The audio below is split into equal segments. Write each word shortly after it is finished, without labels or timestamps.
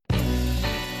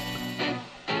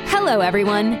Hello,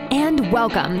 everyone, and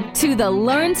welcome to the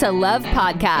Learn to Love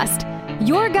podcast,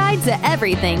 your guide to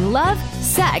everything love,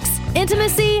 sex,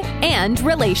 intimacy, and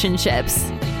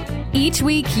relationships. Each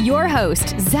week, your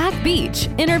host, Zach Beach,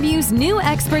 interviews new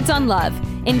experts on love,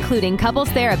 including couples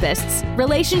therapists,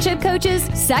 relationship coaches,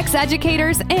 sex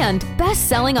educators, and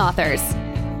best-selling authors.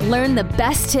 Learn the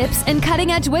best tips and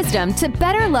cutting-edge wisdom to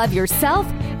better love yourself,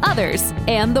 others,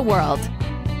 and the world.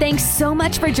 Thanks so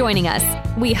much for joining us.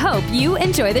 We hope you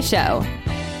enjoy the show.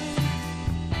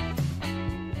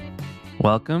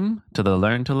 Welcome to the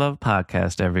Learn to Love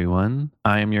podcast, everyone.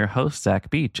 I am your host,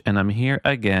 Zach Beach, and I'm here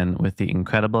again with the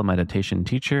incredible meditation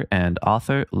teacher and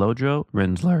author, Lodro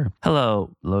Rinzler.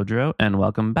 Hello, Lodro, and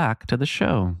welcome back to the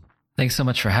show. Thanks so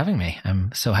much for having me.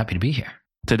 I'm so happy to be here.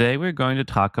 Today, we're going to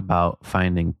talk about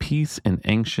finding peace in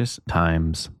anxious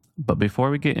times. But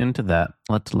before we get into that,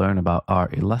 let's learn about our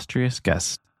illustrious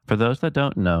guest. For those that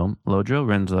don't know, Lodro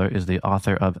Rinzler is the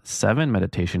author of 7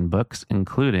 meditation books,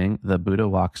 including The Buddha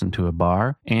Walks into a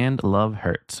Bar and Love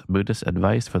Hurts, Buddhist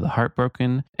Advice for the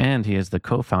Heartbroken, and he is the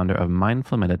co-founder of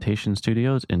Mindful Meditation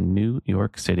Studios in New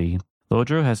York City.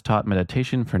 Lodro has taught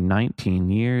meditation for 19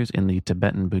 years in the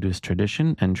Tibetan Buddhist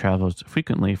tradition and travels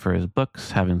frequently for his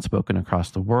books, having spoken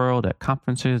across the world at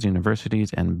conferences,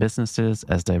 universities, and businesses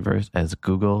as diverse as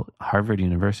Google, Harvard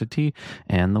University,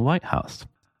 and the White House.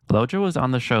 Lodro was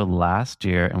on the show last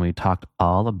year and we talked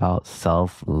all about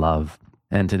self-love.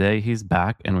 And today he's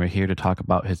back and we're here to talk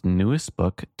about his newest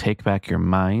book, Take Back Your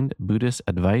Mind, Buddhist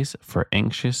Advice for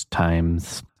Anxious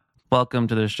Times. Welcome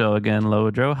to the show again,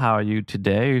 Lodro. How are you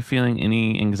today? Are you feeling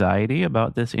any anxiety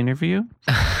about this interview?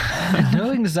 No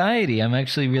anxiety. I'm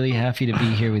actually really happy to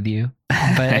be here with you.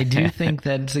 But I do think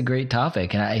that it's a great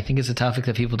topic. And I think it's a topic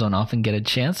that people don't often get a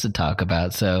chance to talk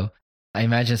about. So I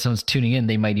imagine if someone's tuning in,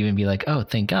 they might even be like, oh,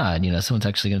 thank God, someone's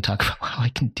actually going to talk about how I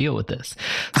can deal with this.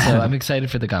 So I'm excited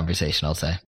for the conversation, I'll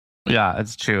say. Yeah,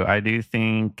 it's true. I do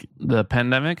think the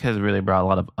pandemic has really brought a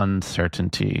lot of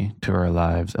uncertainty to our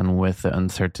lives. And with the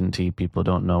uncertainty, people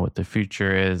don't know what the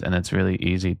future is. And it's really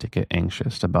easy to get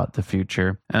anxious about the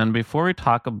future. And before we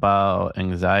talk about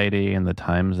anxiety and the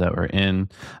times that we're in,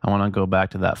 I want to go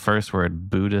back to that first word,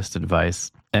 Buddhist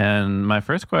advice. And my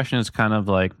first question is kind of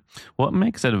like, what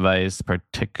makes advice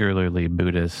particularly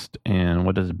Buddhist, and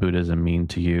what does Buddhism mean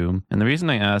to you? And the reason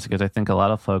I ask is I think a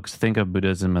lot of folks think of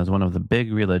Buddhism as one of the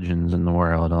big religions in the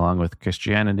world, along with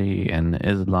Christianity and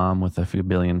Islam with a few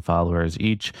billion followers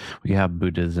each. We have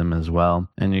Buddhism as well.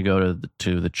 And you go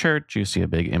to the church, you see a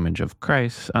big image of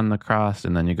Christ on the cross,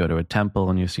 and then you go to a temple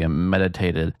and you see a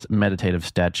meditative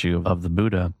statue of the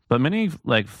Buddha. But many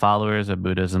followers of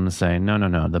Buddhism say, no,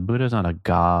 the Buddha's not a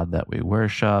god that we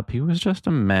worship. He was just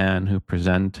a man who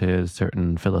presented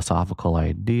certain philosophical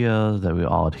ideas that we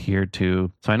all adhere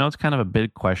to. So I know it's kind of a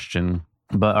big question,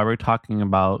 but are we talking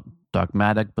about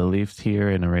dogmatic beliefs here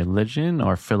in a religion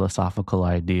or philosophical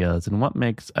ideas? And what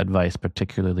makes advice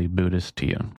particularly Buddhist to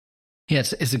you? Yeah,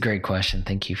 it's a great question.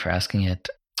 Thank you for asking it.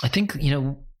 I think,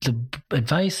 the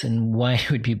advice and why it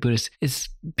would be Buddhist is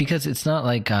because it's not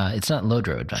it's not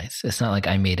Lodro advice. It's not like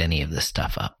I made any of this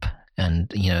stuff up.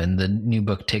 And, in the new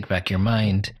book, Take Back Your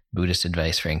Mind, Buddhist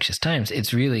Advice for Anxious Times,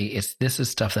 this is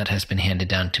stuff that has been handed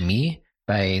down to me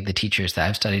by the teachers that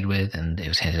I've studied with, and it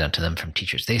was handed down to them from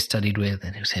teachers they studied with,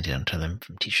 and it was handed down to them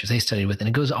from teachers they studied with. And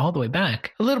it goes all the way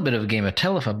back, a little bit of a game of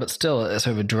telephone, but still a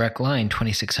sort of a direct line,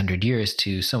 2,600 years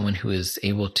to someone who is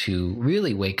able to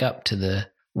really wake up to the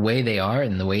way they are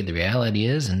and the way the reality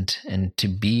is, and to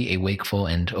be a wakeful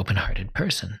and open-hearted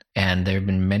person. And there have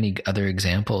been many other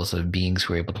examples of beings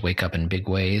who are able to wake up in big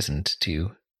ways and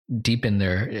to deepen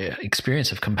their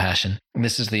experience of compassion. And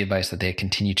this is the advice that they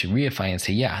continue to reify and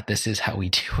say, yeah, this is how we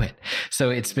do it. So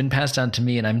it's been passed down to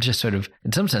me, and I'm just sort of,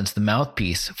 in some sense, the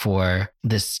mouthpiece for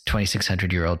this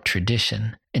 2,600-year-old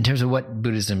tradition. In terms of what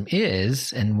Buddhism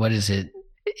is and what is it,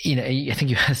 I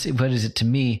think you asked, what is it to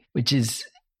me, which is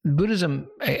Buddhism,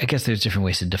 I guess there's different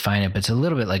ways to define it, but it's a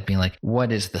little bit like being like,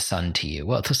 what is the sun to you?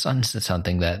 Well, the sun's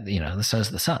something that, the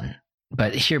sun's the sun.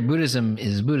 But here, Buddhism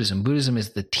is Buddhism. Buddhism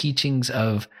is the teachings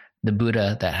of the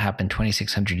Buddha that happened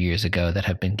 2,600 years ago that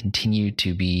have been continued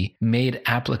to be made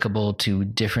applicable to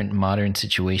different modern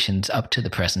situations up to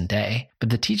the present day. But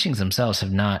the teachings themselves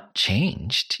have not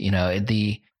changed.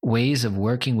 The ways of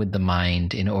working with the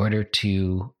mind in order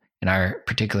to, in our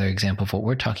particular example of what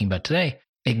we're talking about today,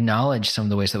 acknowledge some of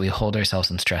the ways that we hold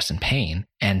ourselves in stress and pain,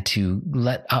 and to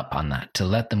let up on that, to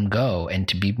let them go, and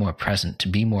to be more present, to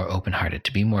be more open-hearted,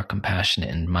 to be more compassionate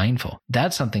and mindful.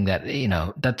 That's something that,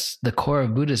 that's the core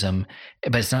of Buddhism,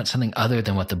 but it's not something other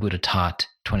than what the Buddha taught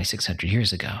 2,600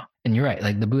 years ago. And you're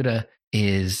right, the Buddha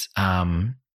is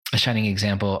a shining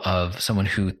example of someone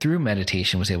who through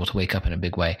meditation was able to wake up in a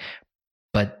big way.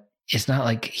 But it's not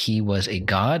like he was a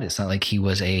god. It's not like he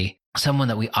was someone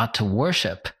that we ought to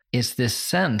worship. It's this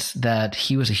sense that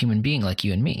he was a human being like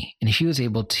you and me. And if he was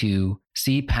able to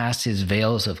see past his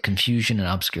veils of confusion and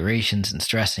obscurations and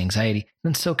stress and anxiety,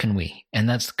 then so can we. And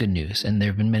that's good news. And there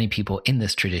have been many people in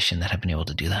this tradition that have been able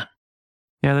to do that.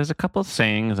 Yeah, there's a couple of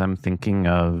sayings I'm thinking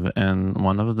of, and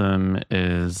one of them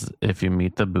is, if you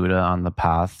meet the Buddha on the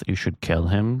path, you should kill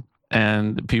him.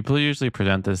 And people usually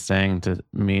present this saying to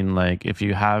mean like, if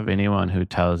you have anyone who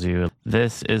tells you,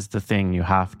 this is the thing you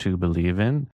have to believe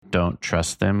in, don't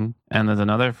trust them. And there's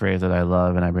another phrase that I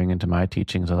love and I bring into my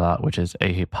teachings a lot, which is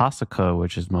ehipassiko,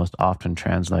 which is most often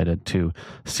translated to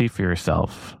see for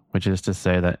yourself, which is to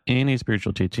say that any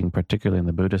spiritual teaching, particularly in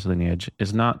the Buddhist lineage,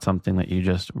 is not something that you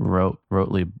just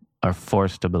rotely are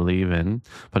forced to believe in,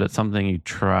 but it's something you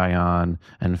try on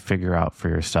and figure out for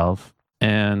yourself.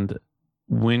 And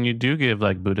when you do give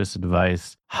like Buddhist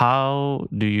advice, how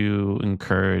do you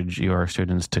encourage your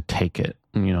students to take it?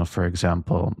 You know, for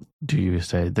example, do you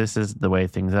say, this is the way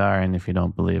things are, and if you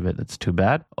don't believe it, it's too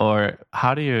bad? Or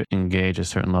how do you engage a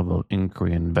certain level of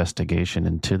inquiry and investigation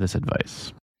into this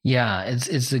advice? Yeah,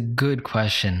 it's a good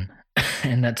question.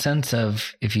 In that sense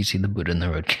of, if you see the Buddha in the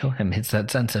road, kill him, it's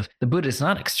that sense of the Buddha is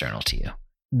not external to you.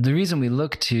 The reason we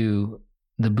look to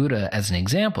the Buddha as an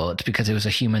example, it's because it was a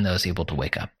human that was able to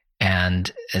wake up.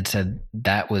 And it said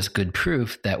that was good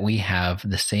proof that we have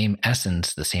the same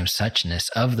essence, the same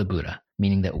suchness of the Buddha,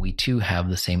 meaning that we too have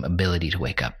the same ability to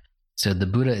wake up. So the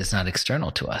Buddha is not external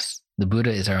to us. The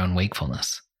Buddha is our own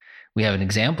wakefulness. We have an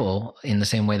example in the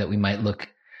same way that we might look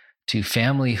to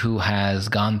family who has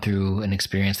gone through an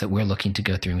experience that we're looking to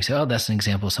go through. And we say, oh, that's an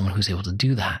example of someone who's able to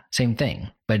do that. Same thing.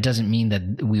 But it doesn't mean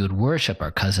that we would worship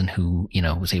our cousin who,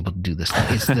 was able to do this.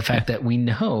 It's the fact that we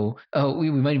know, we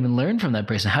might even learn from that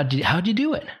person. How'd you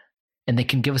do it? And they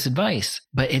can give us advice,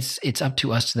 but it's up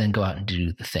to us to then go out and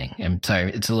do the thing. I'm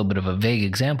sorry, it's a little bit of a vague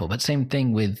example, but same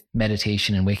thing with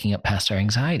meditation and waking up past our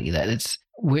anxiety, that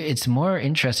it's more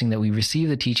interesting that we receive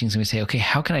the teachings and we say, okay,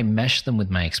 how can I mesh them with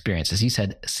my experience? As you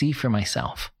said, see for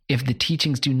myself. If the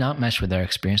teachings do not mesh with our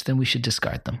experience, then we should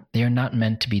discard them. They are not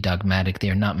meant to be dogmatic. They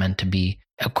are not meant to be,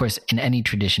 of course, in any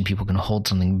tradition, people can hold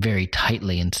something very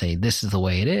tightly and say, this is the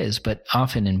way it is. But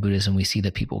often in Buddhism, we see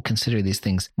that people consider these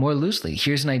things more loosely.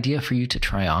 Here's an idea for you to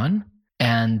try on.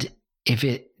 And if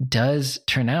it does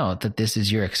turn out that this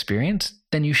is your experience,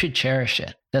 then you should cherish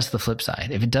it. That's the flip side.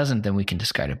 If it doesn't, then we can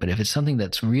discard it. But if it's something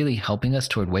that's really helping us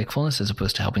toward wakefulness as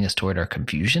opposed to helping us toward our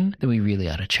confusion, then we really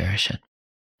ought to cherish it.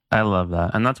 I love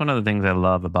that. And that's one of the things I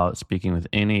love about speaking with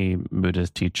any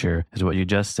Buddhist teacher is what you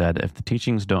just said. If the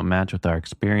teachings don't match with our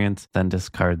experience, then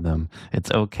discard them.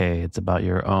 It's okay. It's about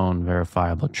your own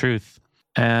verifiable truth.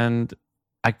 And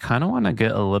I kind of want to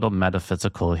get a little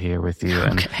metaphysical here with you.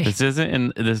 And okay.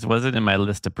 This wasn't in my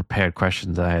list of prepared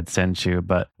questions that I had sent you,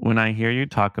 but when I hear you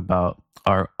talk about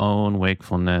our own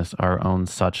wakefulness, our own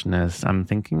suchness, I'm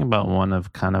thinking about one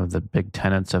of kind of the big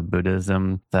tenets of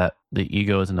Buddhism, that the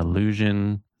ego is an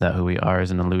illusion, that who we are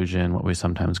is an illusion, what we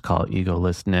sometimes call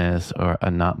egolessness or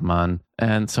anatman.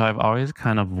 And so I've always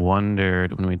kind of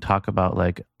wondered when we talk about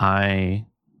like I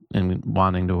and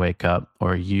wanting to wake up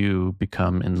or you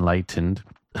become enlightened,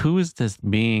 who is this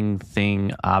being,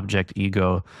 thing, object,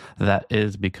 ego that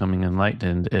is becoming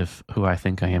enlightened if who I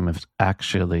think I am is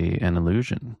actually an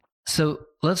illusion? So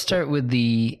let's start with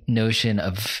the notion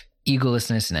of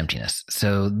egolessness and emptiness.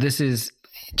 So this is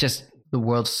just the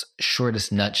world's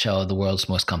shortest nutshell of the world's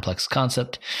most complex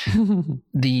concept.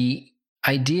 The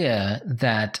idea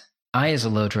that I, as a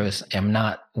Lodro, am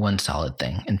not one solid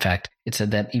thing. In fact, it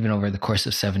said that even over the course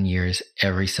of 7 years,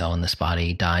 every cell in this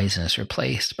body dies and is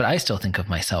replaced. But I still think of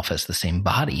myself as the same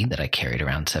body that I carried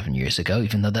around 7 years ago,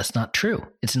 even though that's not true.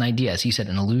 It's an idea, as you said,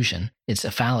 an illusion. It's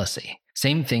a fallacy.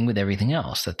 Same thing with everything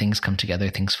else, that things come together,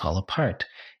 things fall apart.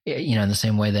 In the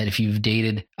same way that if you've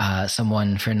dated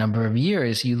someone for a number of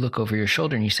years, you look over your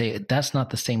shoulder and you say, that's not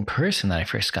the same person that I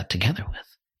first got together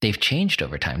with. They've changed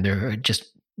over time. They're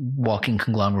just walking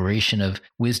conglomeration of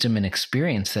wisdom and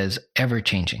experience that is ever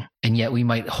changing. And yet we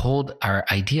might hold our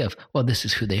idea of, well, this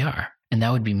is who they are. And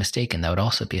that would be mistaken. That would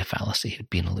also be a fallacy. It would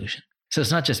be an illusion. So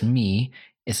it's not just me.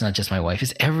 It's not just my wife.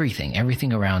 It's everything.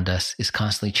 Everything around us is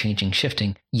constantly changing,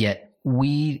 shifting. Yet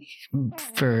we,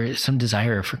 for some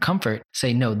desire for comfort,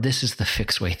 say, no, this is the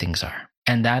fixed way things are.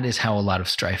 And that is how a lot of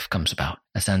strife comes about.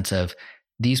 A sense of,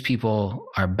 these people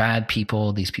are bad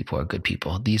people. These people are good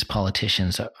people. These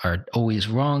politicians are always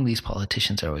wrong. These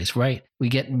politicians are always right. We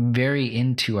get very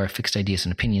into our fixed ideas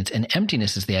and opinions. And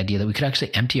emptiness is the idea that we could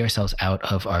actually empty ourselves out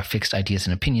of our fixed ideas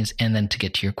and opinions. And then to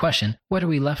get to your question, what are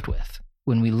we left with?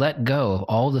 when we let go of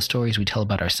all the stories we tell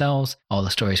about ourselves, all the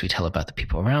stories we tell about the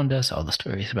people around us, all the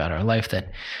stories about our life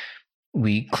that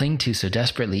we cling to so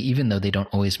desperately, even though they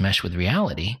don't always mesh with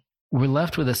reality, we're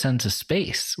left with a sense of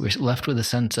space. We're left with a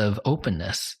sense of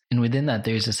openness. And within that,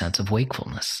 there's a sense of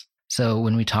wakefulness. So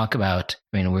when we talk about,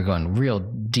 we're going real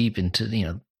deep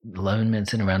into, 11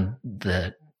 minutes in around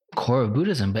the core of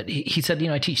Buddhism, but he said,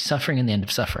 I teach suffering and the end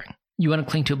of suffering. You want to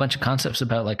cling to a bunch of concepts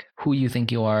about like who you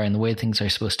think you are and the way things are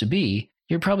supposed to be,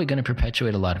 you're probably going to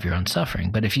perpetuate a lot of your own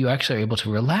suffering. But if you actually are able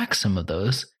to relax some of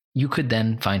those, you could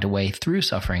then find a way through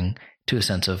suffering to a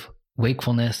sense of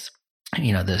wakefulness.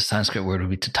 The Sanskrit word would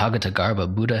be Tathagata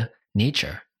Garbha, Buddha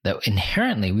nature, that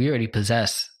inherently we already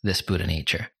possess this Buddha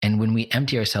nature. And when we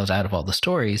empty ourselves out of all the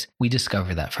stories, we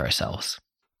discover that for ourselves.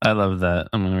 I love that.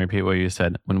 I'm going to repeat what you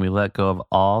said. When we let go of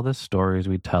all the stories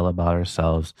we tell about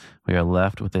ourselves, we are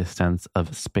left with a sense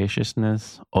of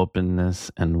spaciousness,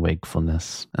 openness, and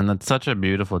wakefulness. And that's such a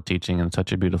beautiful teaching and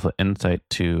such a beautiful insight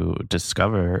to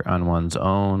discover on one's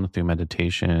own through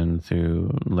meditation,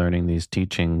 through learning these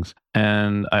teachings.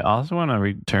 And I also want to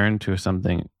return to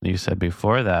something you said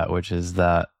before that, which is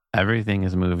that everything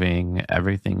is moving,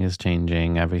 everything is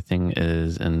changing, everything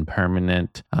is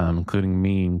impermanent, including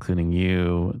me, including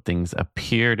you. Things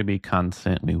appear to be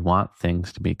constant. We want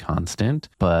things to be constant,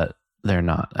 but they're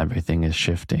not. Everything is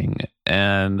shifting.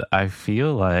 And I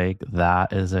feel like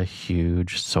that is a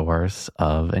huge source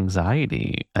of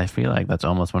anxiety. I feel like that's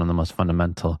almost one of the most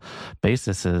fundamental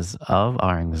bases of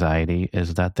our anxiety,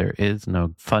 is that there is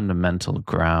no fundamental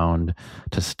ground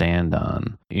to stand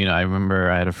on. I remember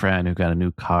I had a friend who got a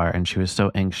new car and she was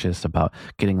so anxious about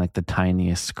getting like the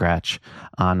tiniest scratch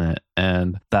on it.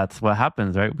 And that's what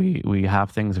happens, right? We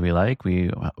have things we like.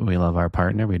 We love our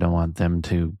partner. We don't want them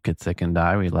to get sick and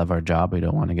die. We love our job. We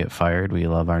don't want to get fired. We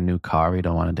love our new car. We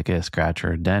don't want it to get a scratch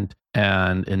or a dent.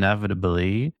 And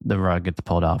inevitably, the rug gets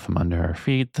pulled out from under our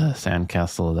feet. The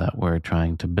sandcastle that we're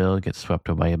trying to build gets swept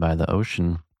away by the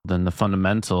ocean. Then the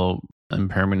fundamental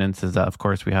impermanence is that, of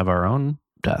course, we have our own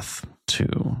death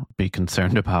to be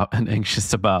concerned about and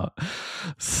anxious about.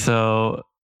 So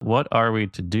what are we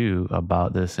to do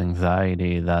about this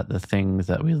anxiety that the things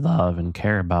that we love and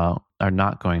care about are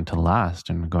not going to last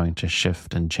and are going to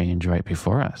shift and change right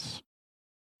before us?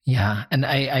 Yeah. And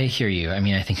I hear you.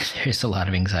 I think there's a lot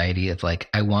of anxiety of like,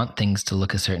 I want things to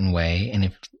look a certain way. And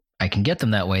if I can get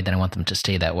them that way, then I want them to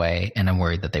stay that way. And I'm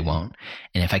worried that they won't.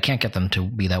 And if I can't get them to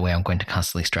be that way, I'm going to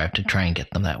constantly strive to try and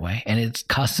get them that way. And it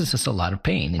causes us a lot of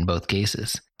pain in both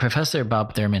cases. Professor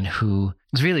Bob Thurman, who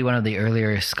was really one of the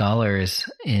earlier scholars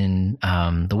in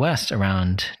the West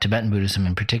around Tibetan Buddhism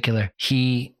in particular,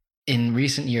 he in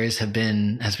recent years has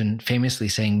been famously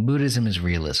saying Buddhism is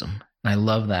realism. And I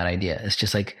love that idea. It's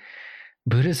just like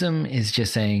Buddhism is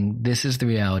just saying this is the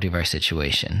reality of our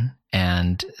situation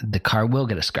and the car will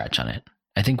get a scratch on it.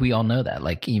 I think we all know that.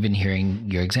 Like even hearing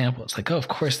your example, it's like, oh, of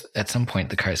course, at some point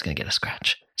the car is going to get a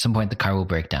scratch. At some point the car will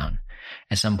break down.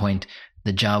 At some point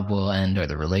the job will end or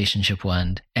the relationship will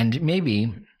end. And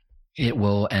maybe it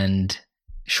will end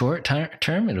short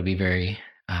term. It'll be very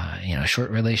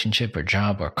short relationship or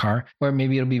job or car, or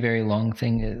maybe it'll be a very long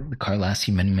thing. The car lasts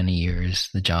you many, many years.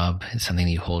 The job is something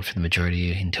that you hold for the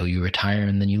majority until you retire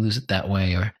and then you lose it that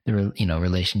way. Or the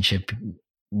relationship,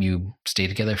 you stay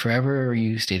together forever or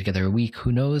you stay together a week,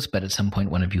 who knows? But at some point,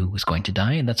 one of you was going to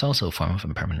die, and that's also a form of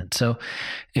impermanence. So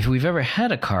if we've ever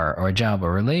had a car or a job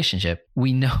or a relationship,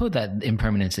 we know that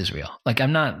impermanence is real. Like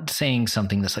I'm not saying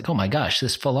something that's like, oh my gosh,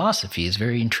 this philosophy is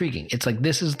very intriguing. It's like,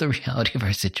 this is the reality of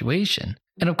our situation.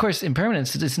 And of course,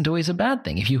 impermanence isn't always a bad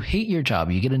thing. If you hate your job,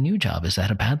 you get a new job. Is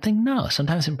that a bad thing? No.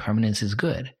 Sometimes impermanence is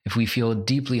good. If we feel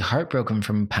deeply heartbroken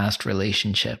from a past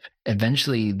relationship,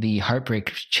 eventually the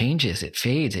heartbreak changes, it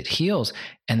fades, it heals,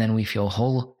 and then we feel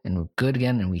whole and good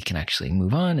again, and we can actually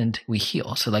move on and we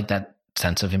heal. So like that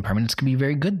sense of impermanence can be a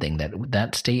very good thing,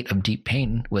 that state of deep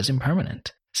pain was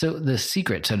impermanent. So the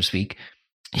secret, so to speak,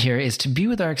 here is to be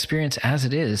with our experience as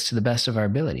it is to the best of our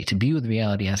ability, to be with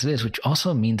reality as it is, which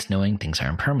also means knowing things are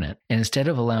impermanent. And instead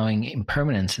of allowing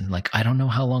impermanence and like, I don't know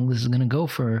how long this is going to go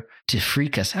for to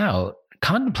freak us out,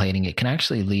 contemplating it can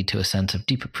actually lead to a sense of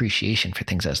deep appreciation for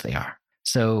things as they are.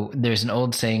 So there's an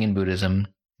old saying in Buddhism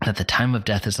that the time of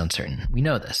death is uncertain. We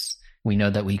know this. We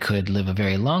know that we could live a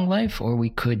very long life or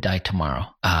we could die tomorrow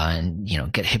and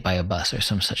get hit by a bus or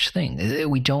some such thing.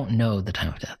 We don't know the time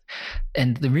of death.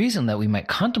 And the reason that we might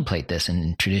contemplate this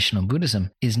in traditional Buddhism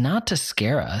is not to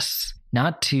scare us,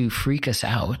 not to freak us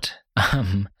out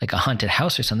like a haunted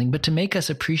house or something, but to make us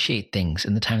appreciate things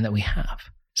in the time that we have.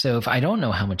 So if I don't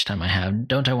know how much time I have,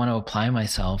 don't I want to apply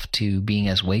myself to being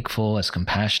as wakeful, as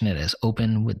compassionate, as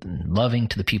open and loving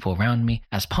to the people around me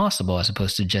as possible, as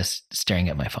opposed to just staring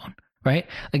at my phone, right?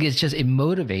 Like it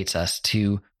motivates us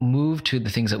to move to the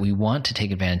things that we want to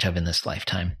take advantage of in this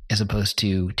lifetime, as opposed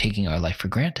to taking our life for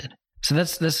granted. So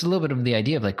that's a little bit of the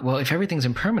idea of like, well, if everything's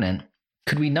impermanent,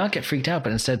 could we not get freaked out,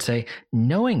 but instead say,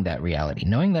 knowing that reality,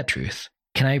 knowing that truth,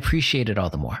 can I appreciate it all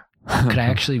the more? Could I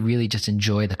actually really just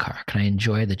enjoy the car? Can I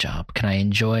enjoy the job? Can I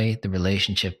enjoy the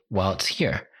relationship while it's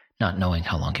here, not knowing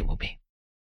how long it will be?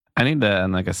 I need that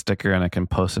on like a sticker and I can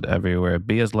post it everywhere.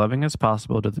 Be as loving as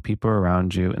possible to the people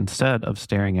around you instead of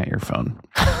staring at your phone.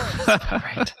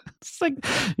 Right. It's like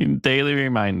daily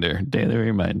reminder.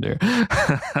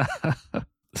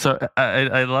 So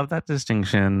I love that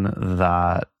distinction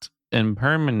that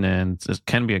impermanence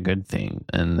can be a good thing,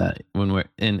 and that when we're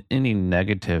in any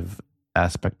negative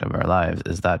aspect of our lives,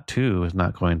 is that too is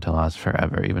not going to last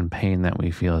forever. Even pain that we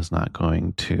feel is not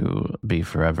going to be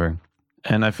forever.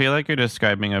 And I feel like you're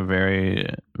describing a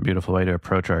very beautiful way to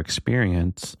approach our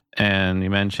experience. And you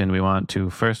mentioned we want to,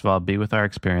 first of all, be with our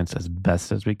experience as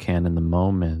best as we can in the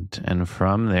moment. And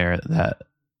from there, that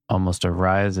almost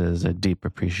arises a deep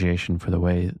appreciation for the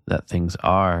way that things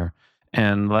are.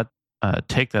 And let's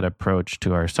take that approach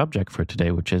to our subject for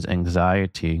today, which is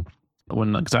anxiety.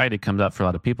 When anxiety comes up for a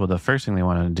lot of people, the first thing they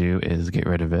want to do is get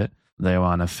rid of it. They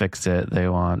want to fix it. They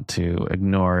want to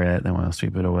ignore it. They want to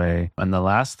sweep it away. And the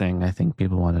last thing I think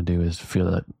people want to do is feel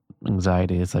that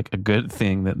anxiety is like a good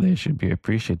thing that they should be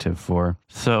appreciative for.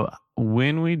 So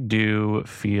when we do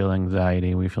feel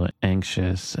anxiety, we feel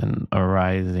anxious and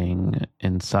arising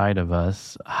inside of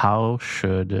us, how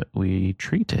should we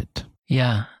treat it?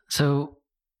 Yeah. So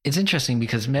it's interesting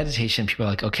because meditation, people are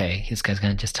like, okay, this guy's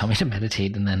going to just tell me to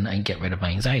meditate and then I get rid of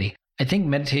my anxiety. I think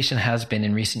meditation has been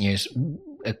in recent years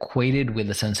equated with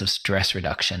a sense of stress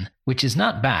reduction, which is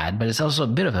not bad, but it's also a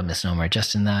bit of a misnomer,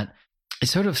 just in that it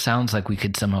sort of sounds like we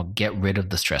could somehow get rid of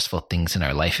the stressful things in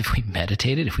our life if we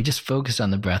meditated, if we just focused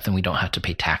on the breath and we don't have to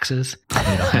pay taxes,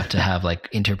 we don't have to have like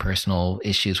interpersonal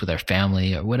issues with our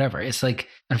family or whatever. It's like,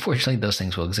 unfortunately, those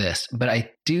things will exist. But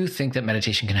I do think that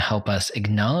meditation can help us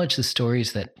acknowledge the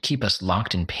stories that keep us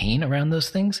locked in pain around those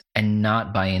things and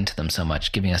not buy into them so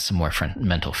much, giving us some more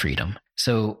mental freedom.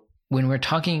 So when we're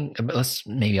talking about,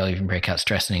 maybe I'll even break out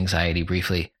stress and anxiety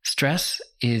briefly. Stress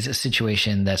is a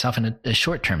situation that's often a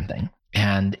short-term thing.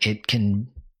 And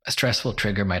a stressful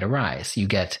trigger might arise. You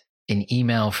get an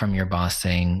email from your boss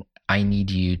saying, I need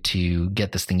you to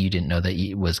get this thing you didn't know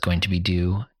that was going to be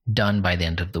done by the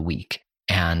end of the week.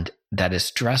 And that is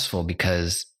stressful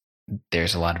because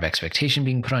there's a lot of expectation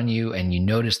being put on you, and you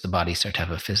notice the body start to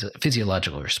have a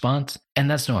physiological response,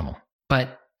 and that's normal.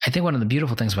 But I think one of the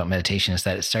beautiful things about meditation is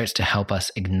that it starts to help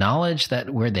us acknowledge that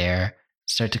we're there,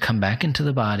 start to come back into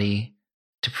the body,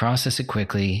 to process it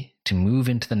quickly, to move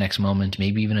into the next moment,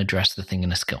 maybe even address the thing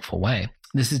in a skillful way.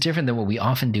 This is different than what we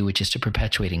often do, which is to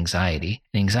perpetuate anxiety.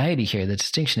 And anxiety here, the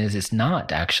distinction is it's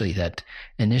not actually that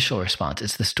initial response.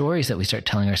 It's the stories that we start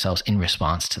telling ourselves in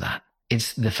response to that.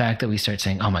 It's the fact that we start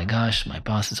saying, oh my gosh, my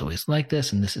boss is always like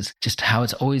this, and this is just how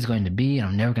it's always going to be, and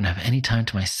I'm never going to have any time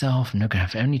to myself. I'm never going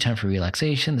to have any time for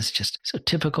relaxation. This is just so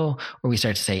typical. Or we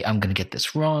start to say, I'm going to get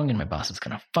this wrong, and my boss is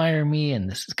going to fire me, and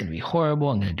this is going to be horrible.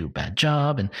 I'm going to do a bad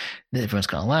job, and everyone's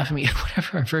going to laugh at me,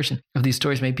 whatever our version of these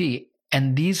stories may be.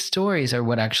 And these stories are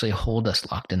what actually hold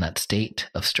us locked in that state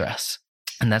of stress.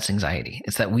 And that's anxiety.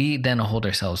 It's that we then hold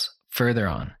ourselves further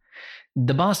on.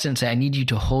 The boss didn't say, I need you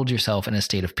to hold yourself in a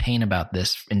state of pain about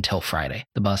this until Friday.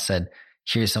 The boss said,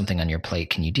 here's something on your plate.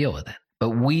 Can you deal with it? But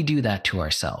we do that to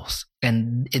ourselves.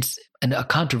 And it's a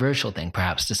controversial thing,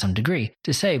 perhaps to some degree,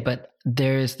 to say, but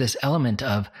there's this element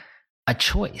of a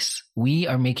choice. We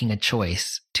are making a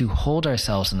choice to hold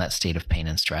ourselves in that state of pain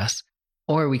and stress,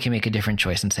 or we can make a different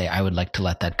choice and say, I would like to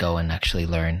let that go and actually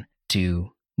learn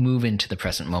to move into the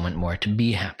present moment more, to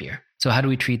be happier. So how do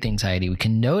we treat the anxiety? We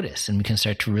can notice and we can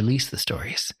start to release the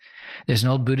stories. There's an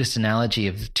old Buddhist analogy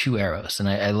of two arrows, and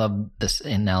I love this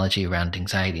analogy around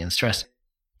anxiety and stress.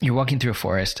 You're walking through a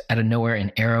forest, out of nowhere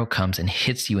an arrow comes and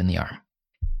hits you in the arm.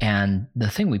 And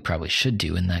the thing we probably should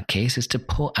do in that case is to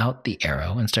pull out the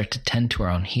arrow and start to tend to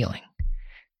our own healing.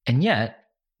 And yet,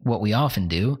 what we often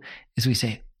do is we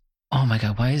say, oh my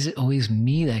God, why is it always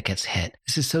me that gets hit?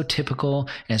 This is so typical.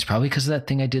 And it's probably because of that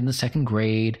thing I did in the second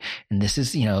grade. And this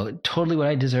is, totally what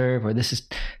I deserve, or this is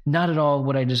not at all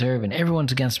what I deserve. And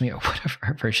everyone's against me, or whatever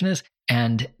our version is.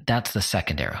 And that's the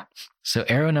second arrow. So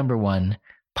arrow number one,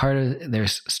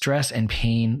 there's stress and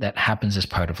pain that happens as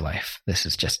part of life. This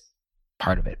is just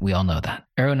part of it. We all know that.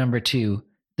 Arrow number two,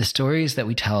 the stories that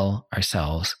we tell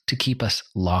ourselves to keep us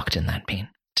locked in that pain.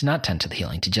 to not tend to the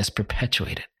healing, to just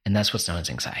perpetuate it. And that's what's known as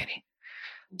anxiety.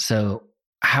 So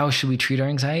how should we treat our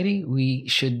anxiety? We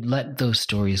should let those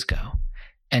stories go.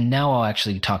 And now I'll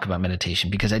actually talk about meditation,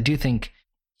 because I do think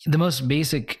the most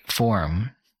basic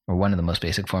form, or one of the most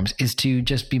basic forms, is to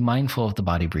just be mindful of the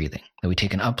body breathing. That we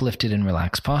take an uplifted and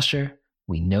relaxed posture.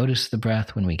 We notice the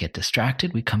breath. When we get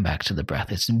distracted, we come back to the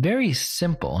breath. It's very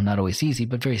simple, not always easy,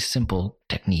 but very simple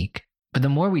technique. But the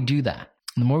more we do that,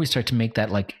 the more we start to make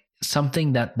that like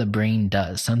something that the brain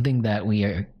does, something that we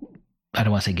are, I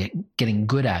don't want to say getting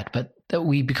good at, but that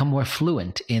we become more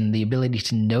fluent in the ability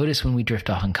to notice when we drift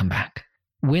off and come back.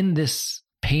 When this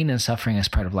pain and suffering as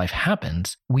part of life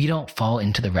happens, we don't fall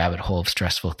into the rabbit hole of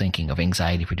stressful thinking, of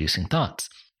anxiety-producing thoughts.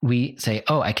 We say,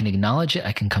 oh, I can acknowledge it.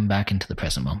 I can come back into the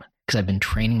present moment, because I've been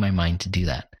training my mind to do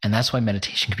that. And that's why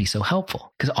meditation can be so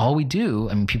helpful. Because all we do,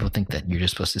 I mean, people think that you're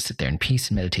just supposed to sit there in peace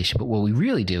in meditation, but what we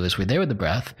really do is we're there with the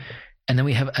breath, and then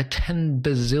we have a 10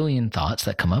 bazillion thoughts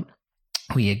that come up.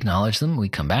 We acknowledge them, we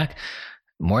come back.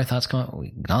 More thoughts come up, we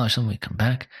acknowledge them, we come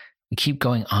back. We keep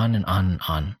going on and on and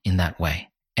on in that way.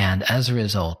 And as a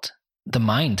result, the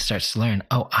mind starts to learn,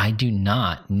 oh, I do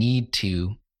not need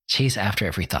to chase after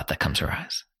every thought that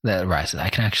arises. I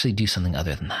can actually do something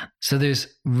other than that. So there's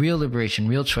real liberation,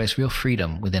 real choice, real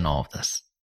freedom within all of this.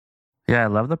 Yeah, I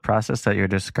love the process that you're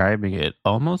describing. It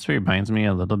almost reminds me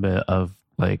a little bit of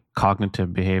like cognitive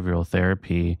behavioral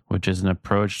therapy, which is an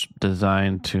approach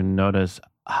designed to notice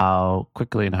how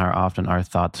quickly and how often our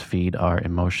thoughts feed our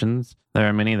emotions. There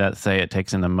are many that say it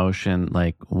takes an emotion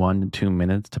like 1 to 2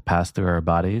 minutes to pass through our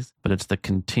bodies, but it's the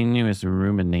continuous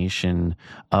rumination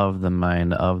of the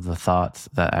mind, of the thoughts,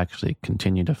 that actually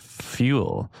continue to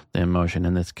fuel the emotion,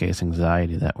 in this case,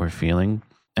 anxiety that we're feeling.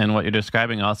 And what you're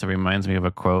describing also reminds me of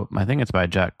a quote, I think it's by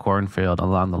Jack Kornfield,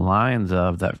 along the lines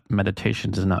of that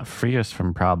meditation does not free us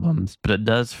from problems, but it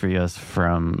does free us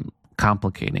from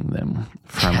complicating them,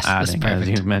 from adding, as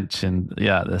you mentioned,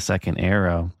 the second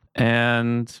arrow.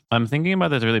 And I'm thinking about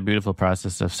this really beautiful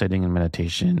process of sitting in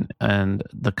meditation. And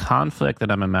the conflict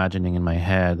that I'm imagining in my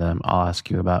head that I'll ask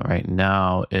you about right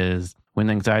now is when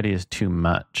anxiety is too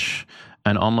much,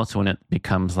 and almost when it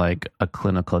becomes like a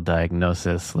clinical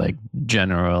diagnosis, like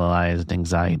generalized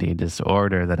anxiety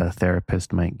disorder that a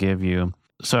therapist might give you.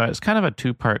 So it's kind of a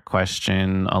two-part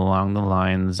question along the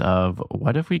lines of,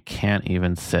 what if we can't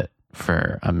even sit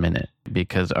for a minute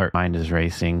because our mind is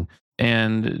racing?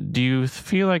 And do you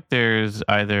feel like there's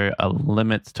either a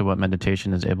limit to what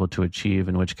meditation is able to achieve,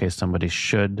 in which case somebody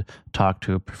should talk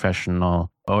to a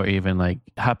professional, or even like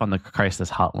hop on the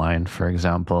crisis hotline, for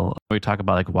example? We talk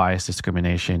about like why is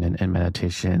discrimination in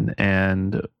meditation.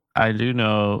 And I do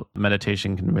know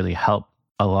meditation can really help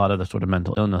a lot of the sort of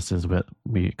mental illnesses that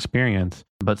we experience,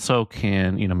 but so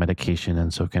can, medication,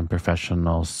 and so can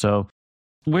professionals. So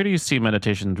where do you see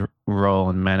meditation's role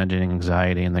in managing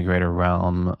anxiety in the greater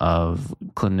realm of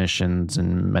clinicians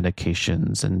and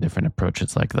medications and different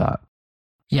approaches like that?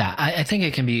 Yeah, I think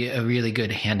it can be a really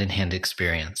good hand-in-hand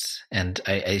experience. And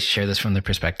I share this from the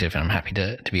perspective, and I'm happy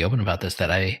to be open about this,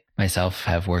 that I myself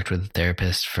have worked with a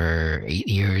therapist for 8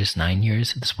 years, 9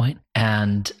 years at this point.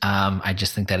 And I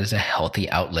just think that is a healthy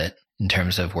outlet in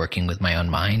terms of working with my own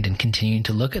mind and continuing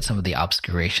to look at some of the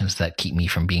obscurations that keep me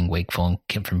from being wakeful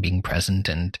and from being present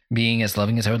and being as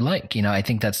loving as I would like. I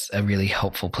think that's a really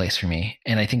helpful place for me.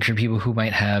 And I think for people who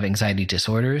might have anxiety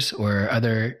disorders or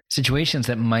other situations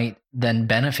that might then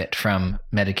benefit from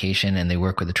medication, and they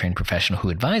work with a trained professional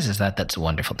who advises that, that's a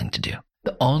wonderful thing to do.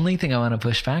 The only thing I want to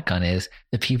push back on is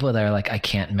the people that are like, I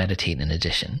can't meditate in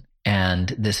addition.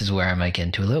 And this is where I might get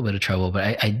into a little bit of trouble. But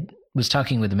I was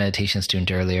talking with a meditation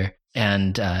student earlier,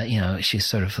 and, she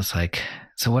sort of was like,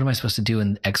 so what am I supposed to do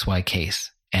in XY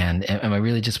case? And am I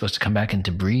really just supposed to come back and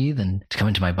to breathe and to come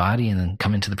into my body and then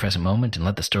come into the present moment and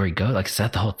let the story go? Like, is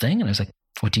that the whole thing? And I was like,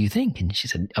 what do you think? And she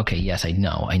said, okay, yes, I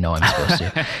know I'm supposed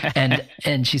to.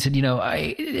 And she said,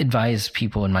 I advise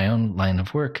people in my own line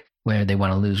of work where they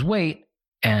want to lose weight,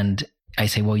 and I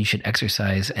say, well, you should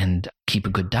exercise and keep a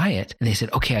good diet. And they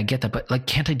said, okay, I get that, but like,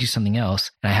 can't I do something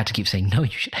else? And I have to keep saying, no,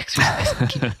 you should exercise and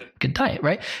keep a good diet,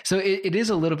 right? So it is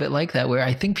a little bit like that, where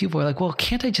I think people are like, well,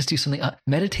 can't I just do something?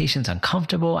 Meditation's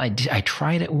uncomfortable. I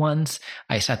tried it once.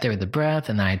 I sat there with the breath,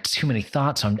 and then I had too many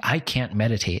thoughts, so I can't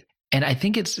meditate. And I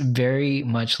think it's very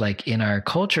much like in our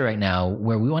culture right now,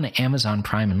 where we want to Amazon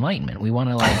Prime enlightenment. We want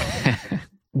to like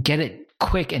get it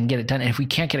quick and get it done. And if we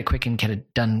can't get it quick and get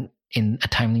it done in a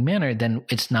timely manner, then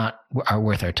it's not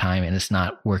worth our time, and it's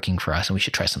not working for us, and we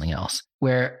should try something else.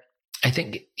 Where I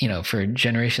think, for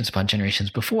generations upon generations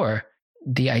before,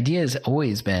 the idea has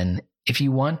always been, if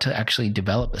you want to actually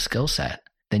develop a skill set,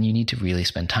 then you need to really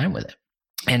spend time with it.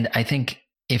 And I think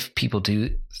if people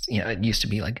do, it used to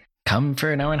be like, come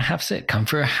for an hour and a half sit, come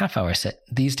for a half hour sit.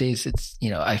 These days it's,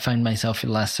 I find myself for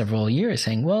the last several years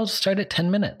saying, well, start at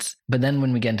 10 minutes. But then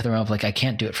when we get into the realm of like, I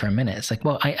can't do it for a minute, it's like,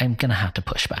 well, I'm going to have to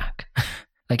push back.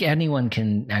 Like anyone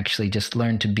can actually just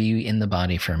learn to be in the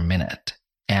body for a minute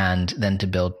and then to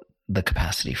build the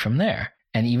capacity from there.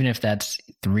 And even if that's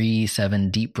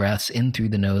 3-7 deep breaths in through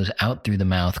the nose, out through the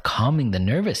mouth, calming the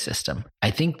nervous system,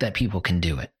 I think that people can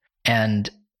do it. And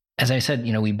as I said,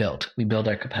 we build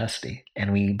our capacity,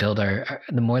 and we build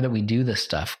the more that we do this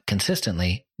stuff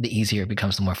consistently, the easier it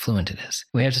becomes, the more fluent it is.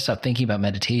 We have to stop thinking about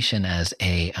meditation as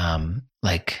a,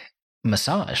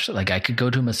 massage. Like I could go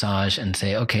to a massage and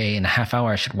say, okay, in a half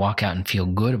hour, I should walk out and feel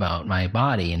good about my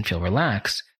body and feel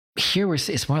relaxed. Here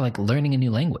it's more like learning a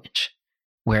new language,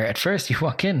 where at first you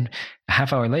walk in, a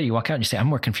half hour later, you walk out and you say, I'm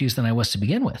more confused than I was to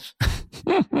begin with.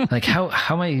 Like how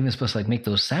am I even supposed to like make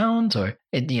those sounds? Or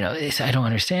I don't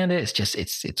understand it. It's just,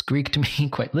 it's Greek to me,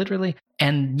 quite literally.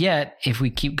 And yet if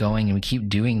we keep going and we keep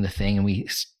doing the thing and we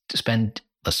spend,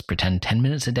 let's pretend 10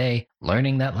 minutes a day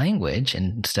learning that language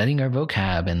and studying our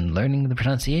vocab and learning the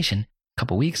pronunciation,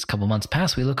 couple weeks, couple months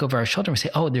pass, we look over our shoulder and we say,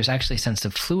 oh, there's actually a sense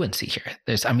of fluency here.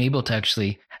 I'm able to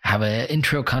actually have an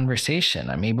intro conversation.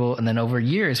 And then over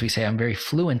years we say, I'm very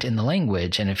fluent in the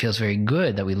language, and it feels very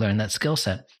good that we learn that skill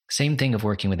set. Same thing of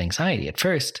working with anxiety. At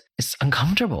first, it's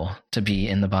uncomfortable to be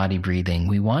in the body breathing.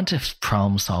 We want to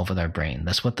problem solve with our brain.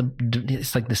 That's what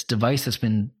it's like this device that's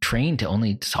been trained to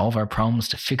only solve our problems,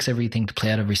 to fix everything, to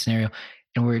play out every scenario.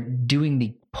 And we're doing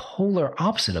the polar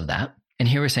opposite of that. And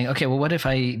here we're saying, okay, well, what if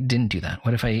I didn't do that?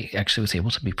 What if I actually was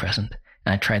able to be present?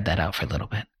 And I tried that out for a little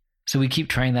bit. So we keep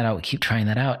trying that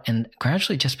out. And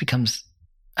gradually it just becomes,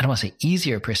 I don't want to say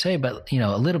easier per se, but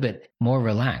a little bit more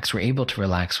relaxed. We're able to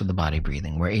relax with the body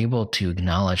breathing. We're able to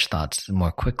acknowledge thoughts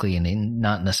more quickly and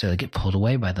not necessarily get pulled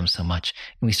away by them so much.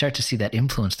 And we start to see that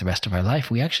influence the rest of our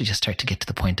life. We actually just start to get to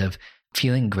the point of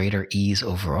feeling greater ease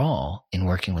overall in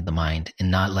working with the mind and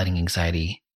not letting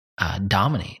anxiety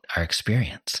dominate our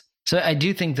experience. So I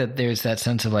do think that there's that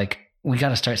sense of like, we got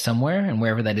to start somewhere, and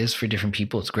wherever that is for different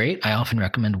people, it's great. I often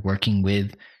recommend working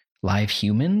with live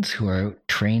humans who are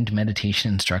trained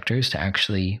meditation instructors to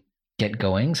actually get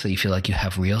going, so you feel like you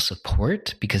have real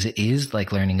support, because it is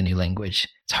like learning a new language.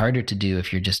 It's harder to do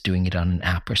if you're just doing it on an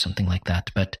app or something like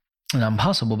that, but not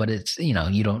impossible. But it's,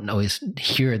 you don't always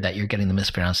hear that you're getting the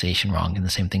mispronunciation wrong. And the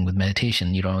same thing with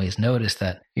meditation. You don't always notice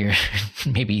that you're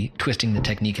maybe twisting the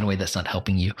technique in a way that's not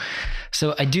helping you.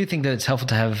 So I do think that it's helpful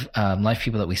to have live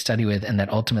people that we study with, and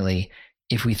that ultimately,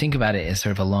 if we think about it as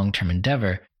sort of a long-term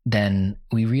endeavor, then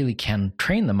we really can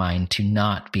train the mind to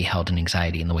not be held in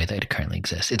anxiety in the way that it currently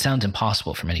exists. It sounds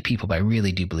impossible for many people, but I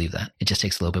really do believe that. It just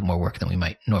takes a little bit more work than we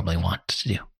might normally want to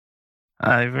do.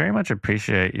 I very much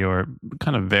appreciate your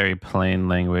kind of very plain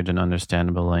language and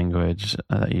understandable language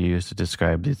that you use to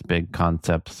describe these big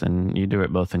concepts. And you do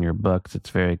it both in your books.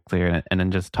 It's very clear. And in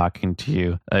just talking to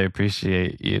you, I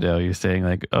appreciate, you saying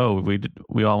like, oh,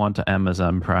 we all want to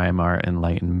Amazon Prime our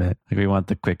enlightenment. Like we want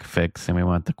the quick fix and we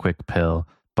want the quick pill.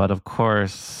 But of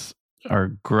course, our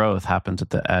growth happens at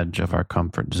the edge of our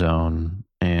comfort zone.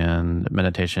 And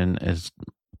meditation is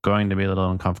going to be a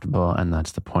little uncomfortable. And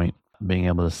that's the point. Being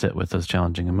able to sit with those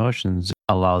challenging emotions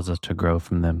allows us to grow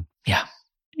from them. Yeah.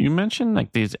 You mentioned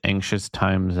like these anxious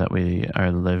times that we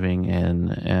are living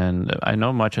in. And I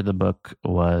know much of the book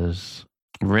was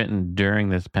written during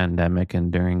this pandemic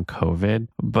and during COVID.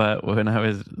 But when I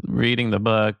was reading the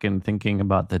book and thinking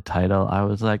about the title, I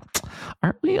was like,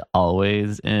 aren't we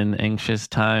always in anxious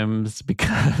times?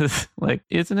 Because like,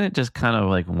 isn't it just kind of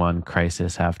like one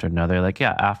crisis after another? Like,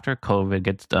 yeah, after COVID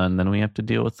gets done, then we have to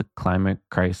deal with the climate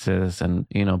crisis, and,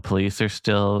 police are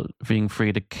still being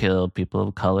free to kill people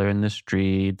of color in the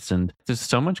streets. And there's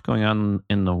so much going on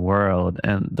in the world,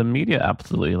 and the media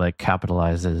absolutely like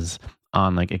capitalizes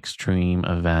on like extreme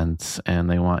events, and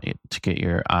they want you to get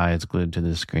your eyes glued to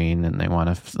the screen, and they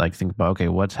want to like think about, okay,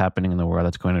 what's happening in the world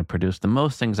that's going to produce the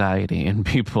most anxiety in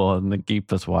people and to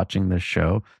keep us watching this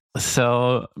show.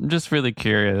 So I'm just really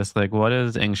curious, like, what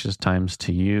is anxious times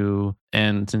to you?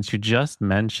 And since you just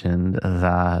mentioned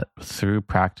that through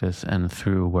practice and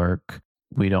through work,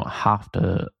 we don't have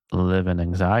to live in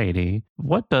anxiety,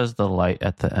 what does the light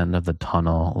at the end of the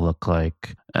tunnel look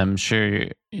like? I'm sure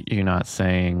you're not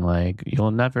saying like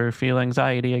you'll never feel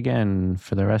anxiety again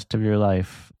for the rest of your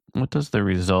life. What does the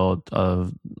result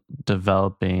of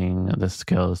developing the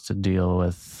skills to deal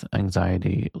with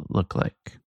anxiety look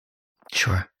like?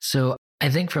 Sure. So I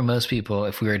think for most people,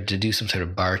 if we were to do some sort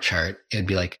of bar chart, it would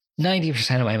be like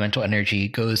 90% of my mental energy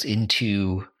goes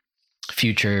into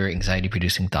future anxiety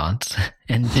producing thoughts,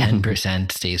 and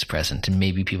 10% stays present. And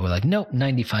maybe people are like, nope,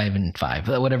 95 and 5,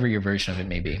 whatever your version of it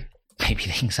may be. Maybe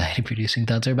the anxiety producing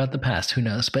thoughts are about the past, who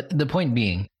knows? But the point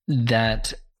being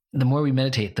that the more we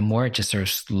meditate, the more it just sort of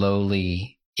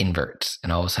slowly inverts.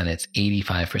 And all of a sudden it's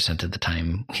 85% of the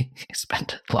time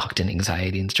spent locked in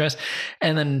anxiety and stress.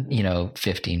 And then,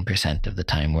 15% of the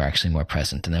time we're actually more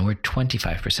present. And then we're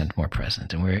 25% more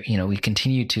present. And we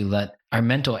continue to let our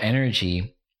mental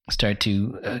energy start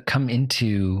to come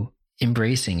into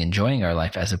embracing, enjoying our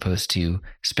life, as opposed to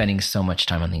spending so much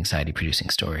time on the anxiety producing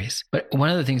stories. But one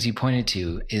of the things you pointed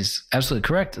to is absolutely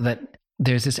correct, that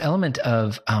there's this element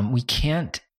of we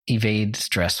can't evade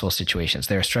stressful situations.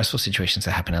 There are stressful situations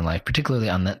that happen in life, particularly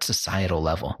on that societal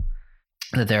level,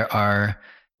 that there are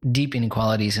deep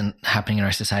inequalities happening in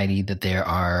our society, that there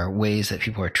are ways that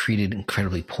people are treated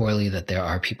incredibly poorly, that there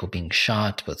are people being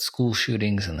shot, both school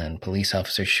shootings and then police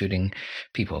officers shooting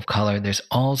people of color. There's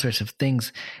all sorts of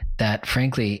things that,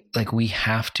 frankly, like we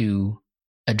have to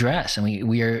address. And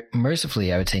we are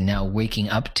mercifully, I would say, now waking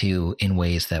up to in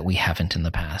ways that we haven't in the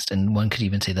past. And one could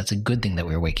even say that's a good thing that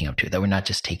we're waking up to, that we're not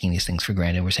just taking these things for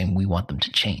granted. We're saying we want them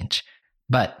to change.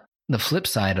 But the flip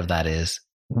side of that is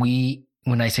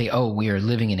when I say, we are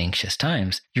living in anxious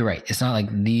times, you're right. It's not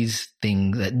like these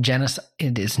things, that genocide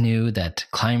is new, that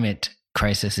climate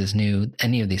crisis is new,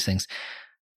 any of these things.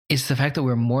 It's the fact that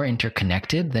we're more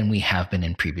interconnected than we have been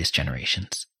in previous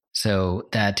generations. So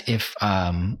that if,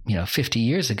 50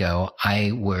 years ago,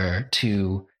 there were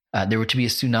to be a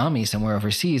tsunami somewhere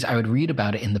overseas, I would read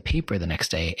about it in the paper the next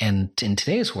day. And in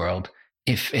today's world,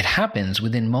 if it happens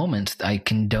within moments, I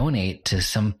can donate to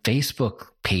some Facebook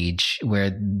page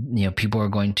where, people are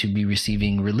going to be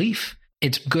receiving relief.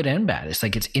 It's good and bad. It's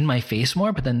like it's in my face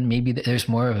more, but then maybe there's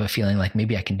more of a feeling like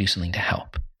maybe I can do something to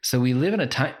help. So we live in a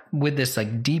time with this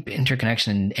like deep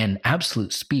interconnection and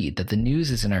absolute speed, that the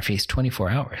news is in our face 24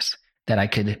 hours, that I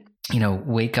could,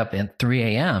 wake up at 3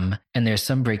 a.m. and there's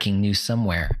some breaking news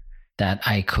somewhere that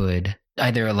I could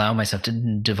either allow myself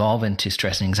to devolve into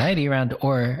stress and anxiety around,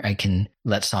 or I can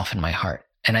let soften my heart.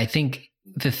 And I think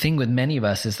the thing with many of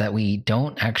us is that we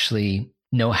don't actually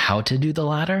know how to do the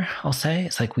latter, I'll say.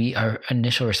 It's like our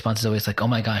initial response is always like, oh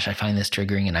my gosh, I find this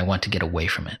triggering and I want to get away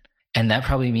from it. And that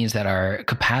probably means that our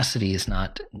capacity is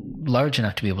not large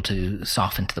enough to be able to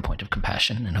soften to the point of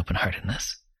compassion and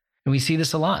open-heartedness. And we see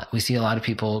this a lot. We see a lot of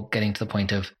people getting to the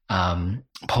point of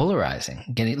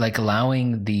polarizing,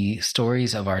 allowing the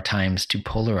stories of our times to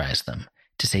polarize them,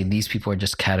 to say these people are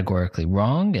just categorically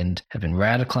wrong and have been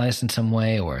radicalized in some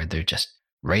way, or they're just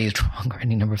raised wrong, or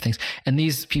any number of things. And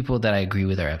these people that I agree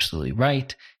with are absolutely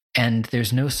right. And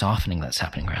there's no softening that's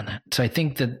happening around that. So I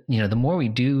think that, the more we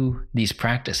do these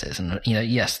practices, and,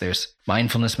 yes, there's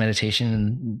mindfulness meditation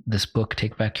in this book,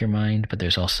 Take Back Your Mind, but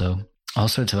there's also all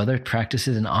sorts of other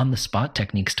practices and on-the-spot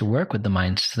techniques to work with the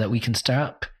mind so that we can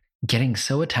stop getting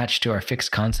so attached to our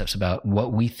fixed concepts about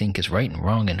what we think is right and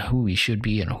wrong and who we should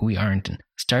be and who we aren't, and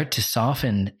start to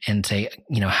soften and say,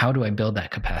 how do I build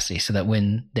that capacity so that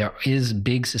when there is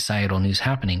big societal news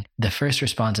happening, the first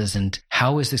response isn't,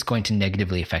 how is this going to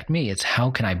negatively affect me? It's, how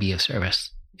can I be of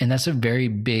service? And that's a very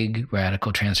big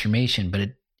radical transformation,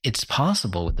 but it's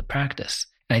possible with the practice.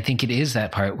 And I think it is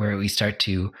that part where we start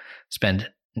to spend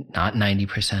not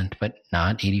 90%, but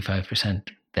not 85%,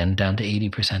 then down to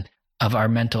 80% of our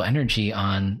mental energy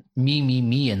on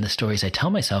me, and the stories I tell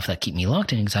myself that keep me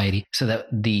locked in anxiety, so that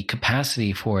the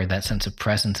capacity for that sense of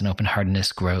presence and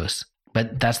open-heartedness grows.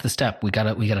 But that's the step. We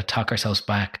gotta talk ourselves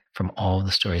back from all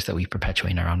the stories that we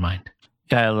perpetuate in our own mind.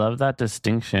 Yeah, I love that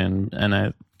distinction. And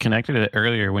I connected it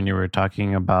earlier when you were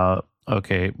talking about,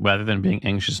 okay, rather than being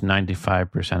anxious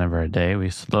 95% of our day, we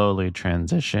slowly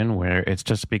transition where it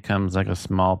just becomes like a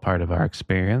small part of our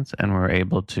experience, and we're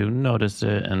able to notice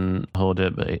it and hold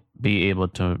it, but be able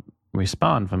to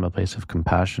respond from a place of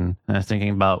compassion. And I was thinking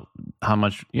about how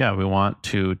much, we want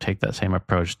to take that same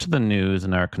approach to the news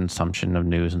and our consumption of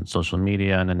news and social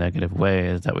media in a negative way,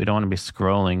 is that we don't want to be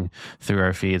scrolling through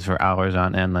our feeds for hours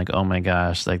on end, like, oh my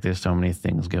gosh, like there's so many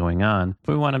things going on.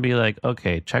 But we want to be like,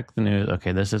 okay, check the news.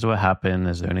 Okay, this is what happened.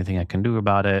 Is there anything I can do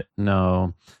about it?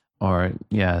 No. Or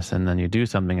yes. And then you do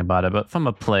something about it, but from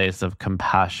a place of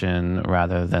compassion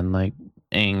rather than like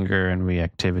anger and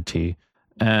reactivity.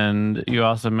 And you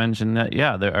also mentioned that,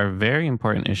 there are very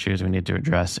important issues we need to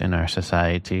address in our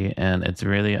society. And it's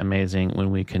really amazing when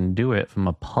we can do it from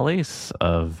a place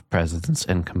of presence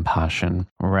and compassion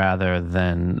rather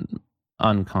than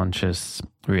unconscious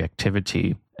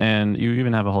reactivity. And you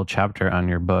even have a whole chapter on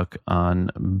your book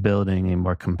on building a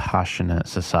more compassionate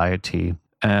society.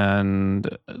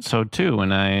 And so too,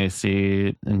 when I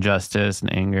see injustice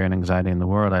and anger and anxiety in the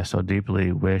world, I so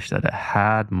deeply wish that it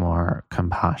had more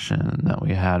compassion, that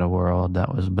we had a world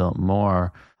that was built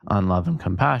more on love and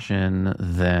compassion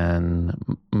than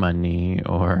money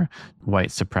or white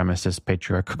supremacist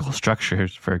patriarchal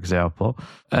structures, for example.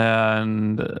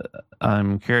 And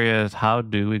I'm curious, how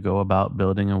do we go about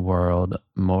building a world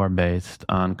more based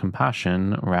on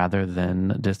compassion rather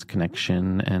than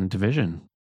disconnection and division?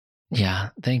 Yeah,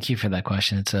 thank you for that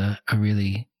question. It's a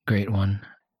really great one.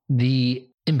 The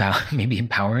maybe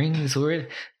empowering is the word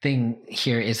thing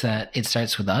here is that it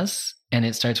starts with us, and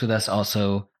it starts with us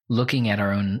also looking at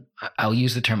our own, I'll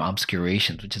use the term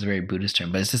obscurations, which is a very Buddhist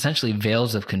term, but it's essentially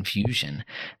veils of confusion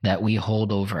that we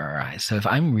hold over our eyes. So if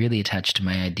I'm really attached to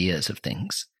my ideas of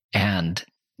things and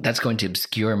that's going to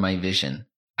obscure my vision,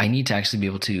 I need to actually be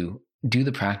able to do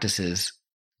the practices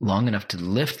long enough to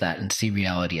lift that and see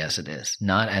reality as it is,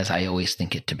 not as I always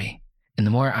think it to be. And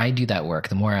the more I do that work,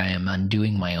 the more I am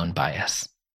undoing my own bias.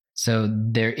 So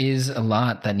there is a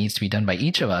lot that needs to be done by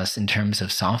each of us in terms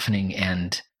of softening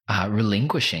and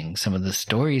relinquishing some of the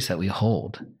stories that we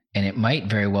hold. And it might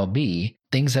very well be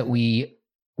things that we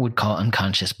would call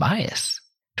unconscious bias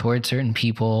towards certain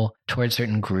people, towards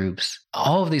certain groups.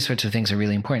 All of these sorts of things are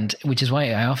really important, which is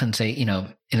why I often say, in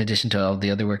addition to all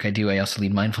the other work I do, I also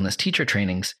lead mindfulness teacher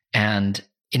trainings. And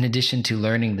in addition to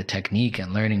learning the technique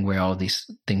and learning where all these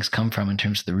things come from in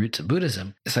terms of the roots of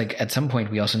Buddhism, it's like at some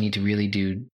point we also need to really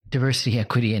do diversity,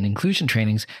 equity, and inclusion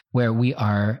trainings where we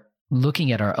are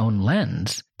looking at our own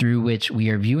lens through which we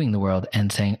are viewing the world and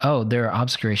saying, oh, there are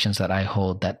obscurations that I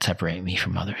hold that separate me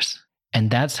from others. And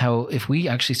that's how, if we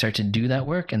actually start to do that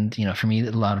work, and for me,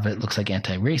 a lot of it looks like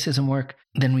anti-racism work,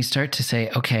 then we start to say,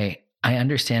 okay, I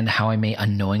understand how I may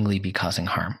unknowingly be causing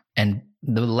harm. And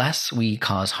the less we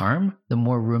cause harm, the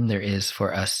more room there is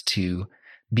for us to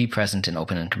be present and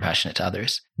open and compassionate to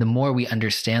others. The more we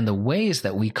understand the ways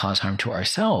that we cause harm to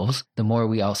ourselves, the more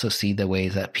we also see the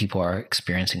ways that people are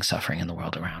experiencing suffering in the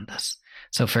world around us.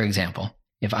 So for example,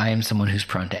 if I am someone who's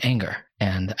prone to anger,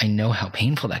 and I know how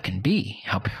painful that can be,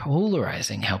 how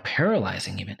polarizing, how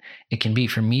paralyzing even it can be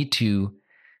for me to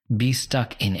be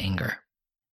stuck in anger,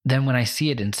 then when I see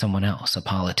it in someone else, a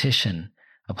politician,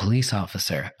 a police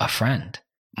officer, a friend,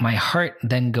 my heart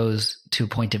then goes to a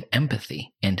point of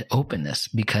empathy and openness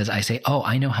because I say, oh,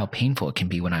 I know how painful it can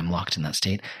be when I'm locked in that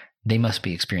state. They must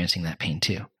be experiencing that pain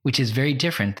too, which is very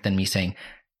different than me saying,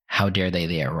 how dare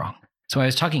they are wrong. So I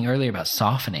was talking earlier about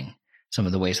softening some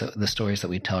of the ways that the stories that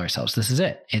we tell ourselves. This is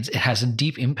it. It has a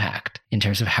deep impact in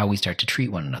terms of how we start to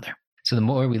treat one another. So the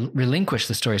more we relinquish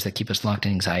the stories that keep us locked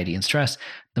in anxiety and stress,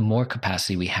 the more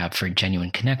capacity we have for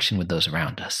genuine connection with those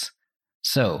around us.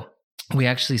 So we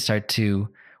actually start to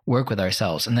work with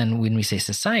ourselves. And then when we say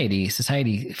society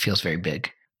feels very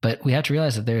big, but we have to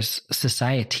realize that there's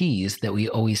societies that we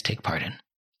always take part in.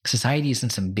 Society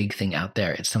isn't some big thing out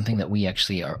there. It's something that we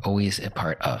actually are always a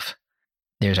part of.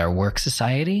 There's our work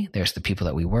society. There's the people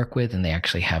that we work with, and they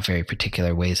actually have very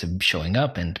particular ways of showing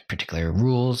up and particular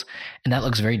rules. And that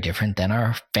looks very different than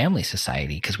our family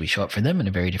society because we show up for them in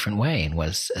a very different way, and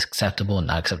what's acceptable and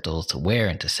not acceptable to wear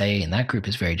and to say in that group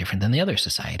is very different than the other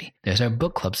society. There's our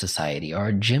book club society, or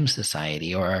our gym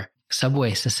society, or our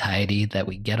subway society that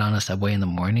we get on a subway in the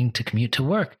morning to commute to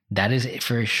work. That is,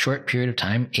 for a short period of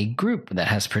time, a group that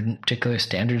has particular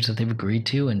standards that they've agreed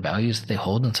to and values that they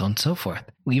hold and so on and so forth,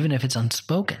 even if it's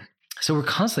unspoken. So we're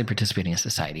constantly participating in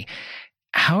society.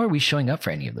 How are we showing up for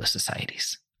any of those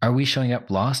societies? Are we showing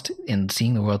up lost in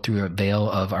seeing the world through a veil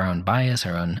of our own bias,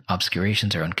 our own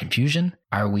obscurations, our own confusion?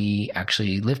 Are we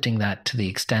actually lifting that to the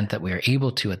extent that we are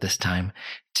able to at this time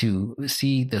to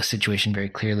see the situation very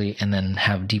clearly and then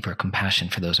have deeper compassion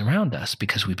for those around us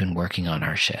because we've been working on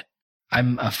our shit?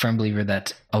 I'm a firm believer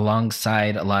that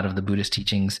alongside a lot of the Buddhist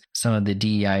teachings, some of the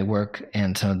DEI work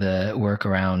and some of the work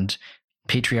around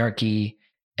patriarchy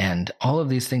and all of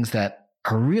these things that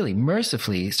are really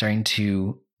mercifully starting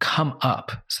to come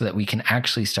up so that we can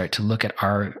actually start to look at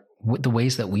the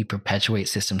ways that we perpetuate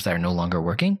systems that are no longer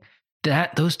working,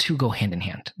 that those two go hand in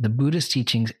hand. The Buddhist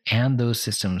teachings and those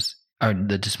systems, or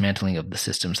the dismantling of the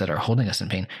systems that are holding us in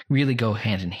pain, really go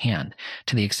hand in hand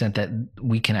to the extent that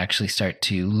we can actually start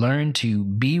to learn to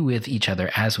be with each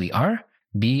other as we are,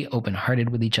 be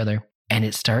open-hearted with each other. And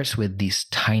it starts with these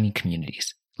tiny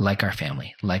communities, like our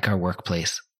family, like our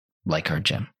workplace, like our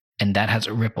gym. And that has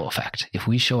a ripple effect. If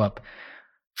we show up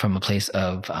from a place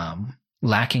of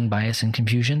lacking bias and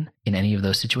confusion, in any of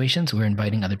those situations, we're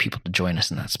inviting other people to join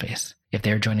us in that space. If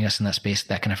they're joining us in that space,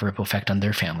 that can have a ripple effect on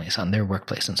their families, on their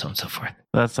workplace, and so on and so forth.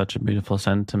 That's such a beautiful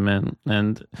sentiment.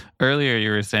 And earlier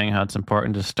you were saying how it's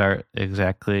important to start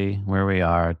exactly where we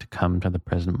are, to come to the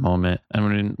present moment.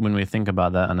 And when we think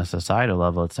about that on a societal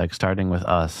level, it's like starting with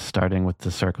us, starting with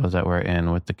the circles that we're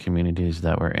in, with the communities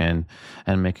that we're in,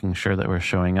 and making sure that we're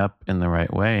showing up in the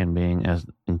right way and being as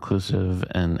inclusive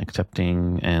and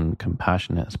accepting and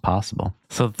compassionate as possible.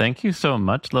 So thank you so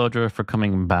much, Lodro, for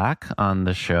coming back on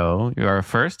the show. You're our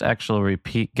first actual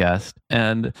repeat guest.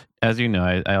 And as you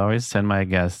know, I always send my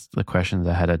guests the questions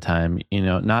ahead of time,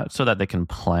 not so that they can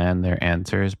plan their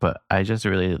answers, but I just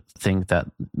really think that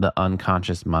the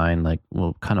unconscious mind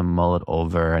will kind of mull it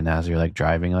over. And as you're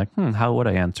driving, how would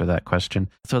I answer that question?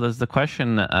 So there's the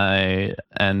question I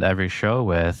end every show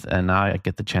with, and now I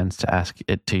get the chance to ask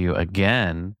it to you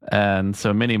again. And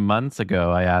so many months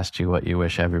ago, I asked you what you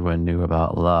wish everyone knew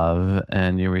about love.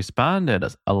 And you responded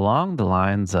along the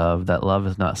lines of that love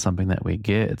is not something that we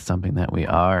get, it's something that we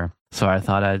are. So I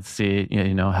thought I'd see,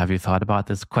 have you thought about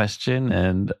this question?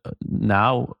 And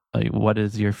now, what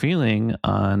is your feeling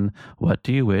on what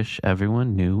do you wish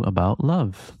everyone knew about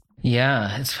love?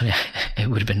 Yeah, it's funny. It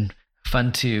would have been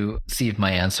fun to see if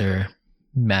my answer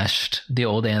matched the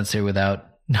old answer without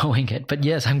knowing it. But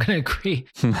yes, I'm going to agree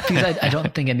because I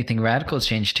don't think anything radical has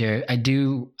changed here. I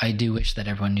do wish that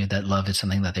everyone knew that love is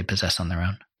something that they possess on their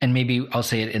own. And maybe I'll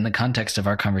say it in the context of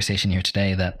our conversation here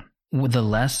today that the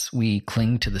less we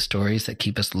cling to the stories that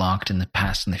keep us locked in the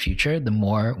past and the future, the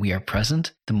more we are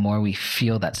present, the more we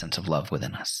feel that sense of love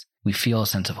within us. We feel a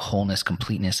sense of wholeness,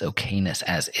 completeness, okayness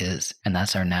as is, and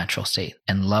that's our natural state.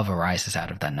 And love arises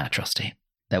out of that natural state.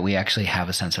 That we actually have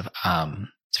a sense of,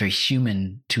 it's very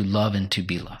human to love and to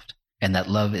be loved. And that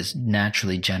love is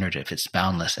naturally generative, it's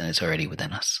boundless, and it's already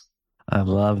within us. I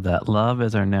love that. Love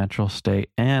is our natural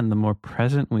state, and the more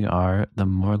present we are, the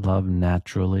more love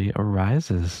naturally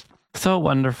arises. So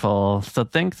wonderful. So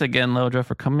thanks again, Lodro,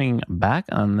 for coming back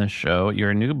on the show.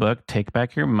 Your new book, Take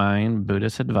Back Your Mind,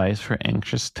 Buddhist Advice for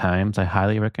Anxious Times, I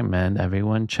highly recommend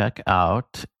everyone check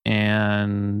out.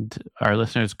 And our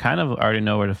listeners kind of already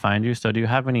know where to find you. So do you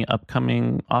have any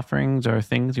upcoming offerings or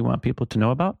things you want people to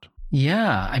know about?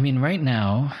 Yeah, right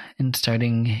now, and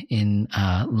starting in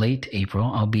late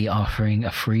April, I'll be offering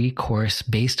a free course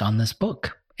based on this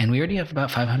book. And we already have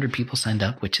about 500 people signed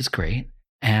up, which is great.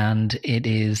 And it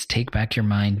is Take Back Your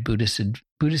Mind, Buddhist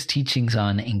Teachings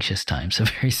on Anxious Times. So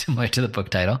very similar to the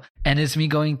book title. And it's me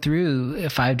going through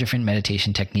 5 different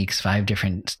meditation techniques, 5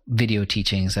 different video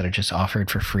teachings that are just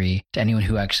offered for free to anyone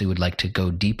who actually would like to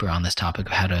go deeper on this topic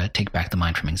of how to take back the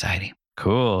mind from anxiety.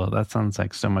 Cool. That sounds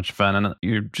like so much fun. And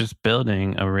you're just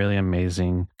building a really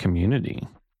amazing community.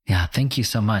 Yeah, thank you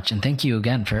so much. And thank you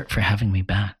again for having me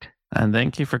back. And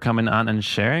thank you for coming on and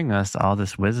sharing us all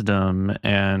this wisdom.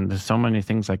 And there's so many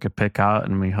things I could pick out.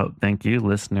 And thank you,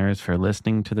 listeners, for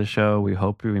listening to the show. We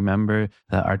hope you remember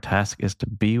that our task is to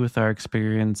be with our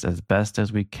experience as best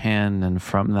as we can. And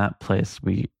from that place,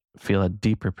 we feel a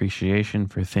deep appreciation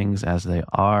for things as they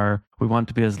are. We want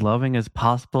to be as loving as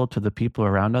possible to the people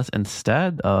around us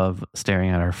instead of staring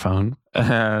at our phone.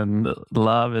 And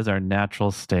love is our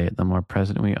natural state. The more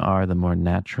present we are, the more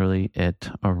naturally it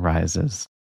arises.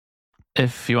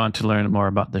 If you want to learn more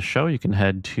about the show, you can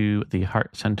head to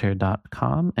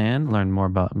theheartcenter.com and learn more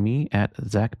about me at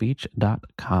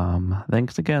zachbeach.com.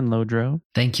 Thanks again, Lodro.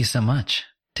 Thank you so much.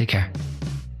 Take care.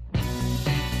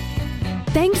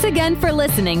 Thanks again for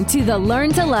listening to the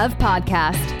Learn to Love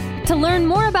podcast. To learn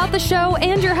more about the show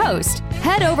and your host,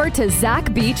 head over to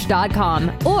zachbeach.com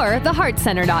or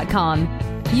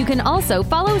theheartcenter.com. You can also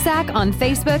follow Zach on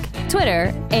Facebook,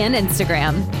 Twitter, and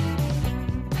Instagram.